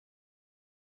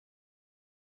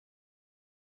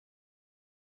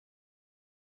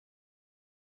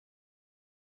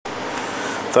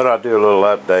Thought I'd do a little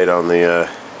update on the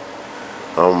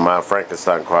on my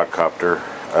Frankenstein quadcopter.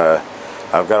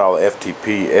 I've got all the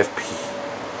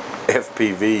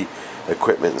FPV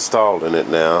equipment installed in it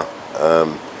now.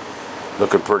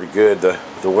 Looking pretty good.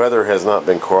 The weather has not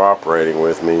been cooperating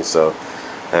with me, so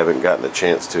I haven't gotten a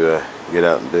chance to get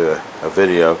out and do a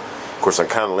video. Of course, I'm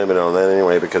kind of limited on that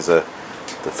anyway because the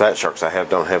FatSharks I have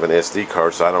don't have an SD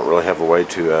card, so I don't really have a way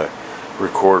to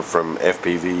record from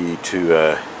FPV to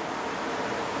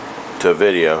a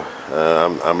video.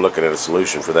 I'm looking at a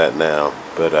solution for that now,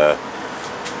 but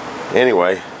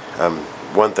anyway,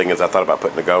 one thing is I thought about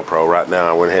putting a GoPro. Right now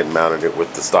I went ahead and mounted it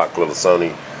with the stock little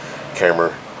Sony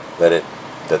camera that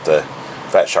the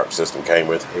FatShark system came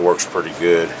with. It works pretty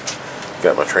good.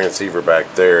 Got my transceiver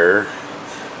back there.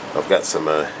 I've got some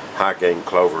high gain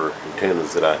clover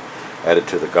antennas that I added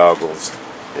to the goggles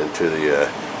and to the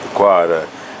quad.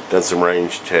 Done some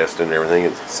range testing and everything.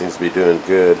 It seems to be doing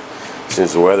good. As soon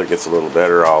as the weather gets a little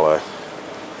better, I'll at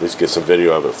least get some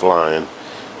video of it flying.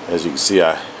 As you can see,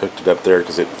 I hooked it up there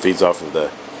because it feeds off of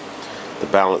the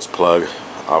balance plug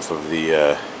off of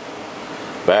the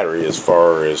battery as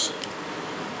far as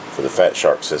for the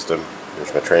FatShark system.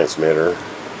 There's my transmitter.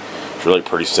 It's really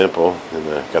pretty simple, and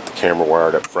got the camera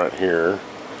wired up front here.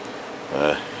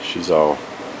 She's all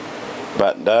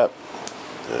buttoned up,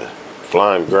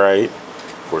 flying great.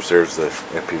 Of course, there's the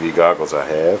FPV goggles I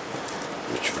have.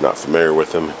 If you're not familiar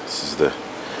with them, this is the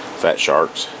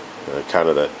FatSharks, kind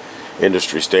of the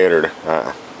industry standard.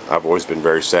 I've always been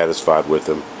very satisfied with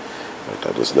them. In fact,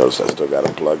 I just noticed I still got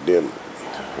them plugged in.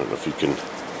 I don't know if you can.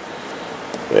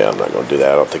 Yeah, I'm not going to do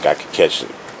that. I don't think I could catch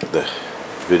the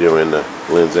video in the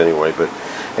lens anyway. But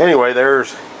anyway,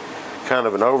 there's kind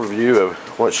of an overview of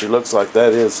what she looks like.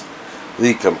 That is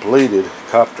the completed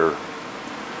copter.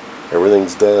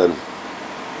 Everything's done.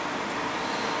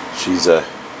 She's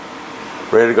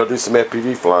ready to go do some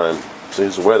FPV flying as soon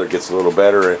as the weather gets a little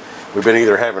better. We've been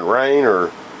either having rain or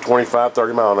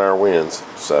 25-30 mile an hour winds.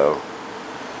 So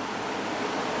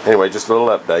anyway, just a little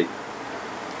update.